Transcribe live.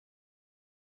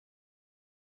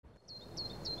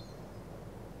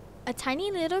A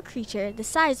tiny little creature the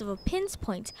size of a pin's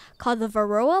point called the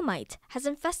Varroa Mite has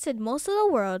infested most of the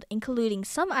world, including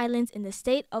some islands in the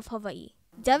state of Hawaii,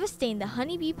 devastating the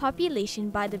honeybee population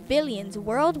by the billions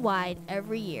worldwide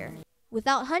every year.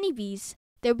 Without honeybees,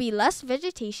 there would be less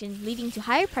vegetation, leading to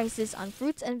higher prices on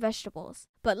fruits and vegetables.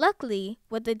 But luckily,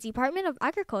 with the Department of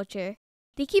Agriculture,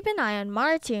 they keep an eye on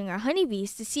monitoring our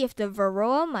honeybees to see if the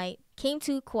Varroa Mite came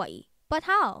to Kauai. But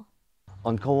how?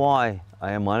 On Kauai,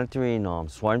 I am monitoring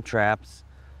swarm traps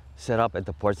set up at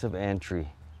the ports of entry,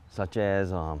 such as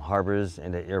harbors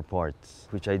and the airports,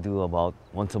 which I do about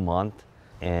once a month,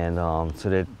 and so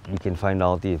that we can find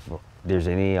out if there's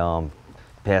any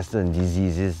pests and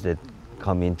diseases that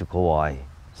come into Kauai,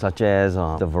 such as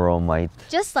the Varroa Mite.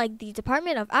 Just like the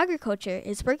Department of Agriculture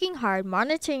is working hard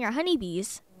monitoring our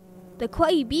honeybees, the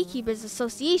Kauai Beekeepers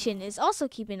Association is also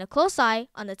keeping a close eye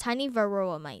on the tiny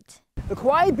Varroa Mite. The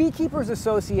Kauai Beekeepers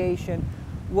Association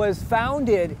was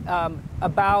founded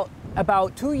about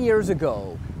 2 years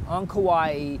ago on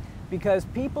Kauai because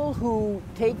people who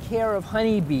take care of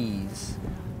honeybees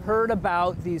heard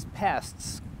about these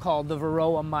pests called the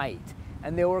Varroa Mite,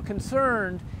 and they were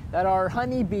concerned that our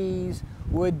honeybees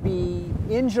would be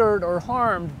injured or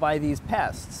harmed by these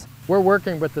pests. We're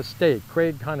working with the state,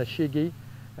 Craig Hanashigi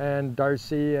and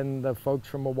Darcy and the folks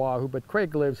from Oahu, but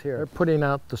Craig lives here. They're putting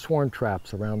out the swarm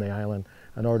traps around the island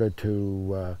in order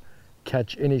to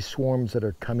catch any swarms that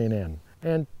are coming in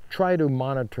and try to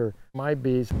monitor my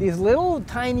bees. These little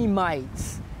tiny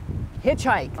mites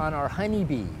hitchhike on our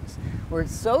honeybees, where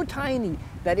it's so tiny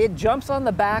that it jumps on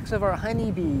the backs of our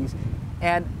honeybees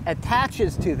and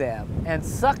attaches to them and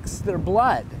sucks their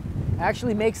blood,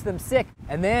 actually makes them sick.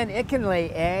 And then it can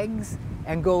lay eggs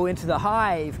and go into the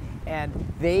hive,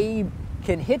 and they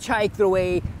can hitchhike their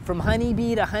way from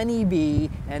honeybee to honeybee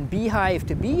and beehive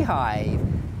to beehive.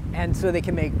 And so they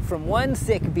can make from one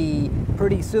sick bee,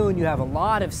 pretty soon you have a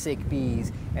lot of sick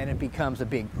bees and it becomes a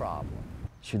big problem.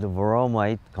 Should the Varroa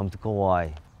Mite come to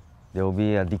Kauai, there will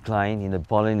be a decline in the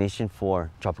pollination for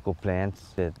tropical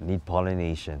plants that need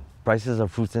pollination. Prices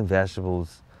of fruits and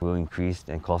vegetables will increase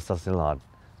and cost us a lot.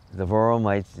 The Varroa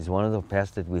Mite is one of the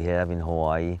pests that we have in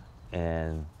Hawaii,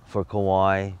 and for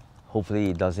Kauai, hopefully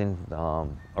it doesn't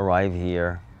arrive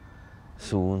here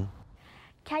soon.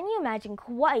 Can you imagine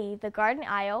Kauai, the garden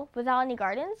isle, without any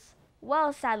gardens?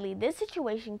 Well, sadly, this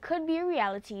situation could be a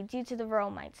reality due to the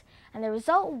Varroa Mite, and the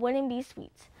result wouldn't be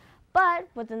sweet. But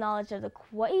with the knowledge of the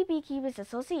Kauai Beekeepers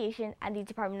Association and the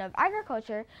Department of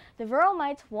Agriculture, the Varroa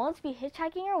Mite won't be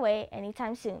hitchhiking our way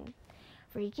anytime soon.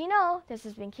 For HIKI, this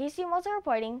has been Casey Mosa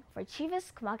reporting for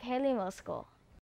Chiefess Kamakahelei Middle School.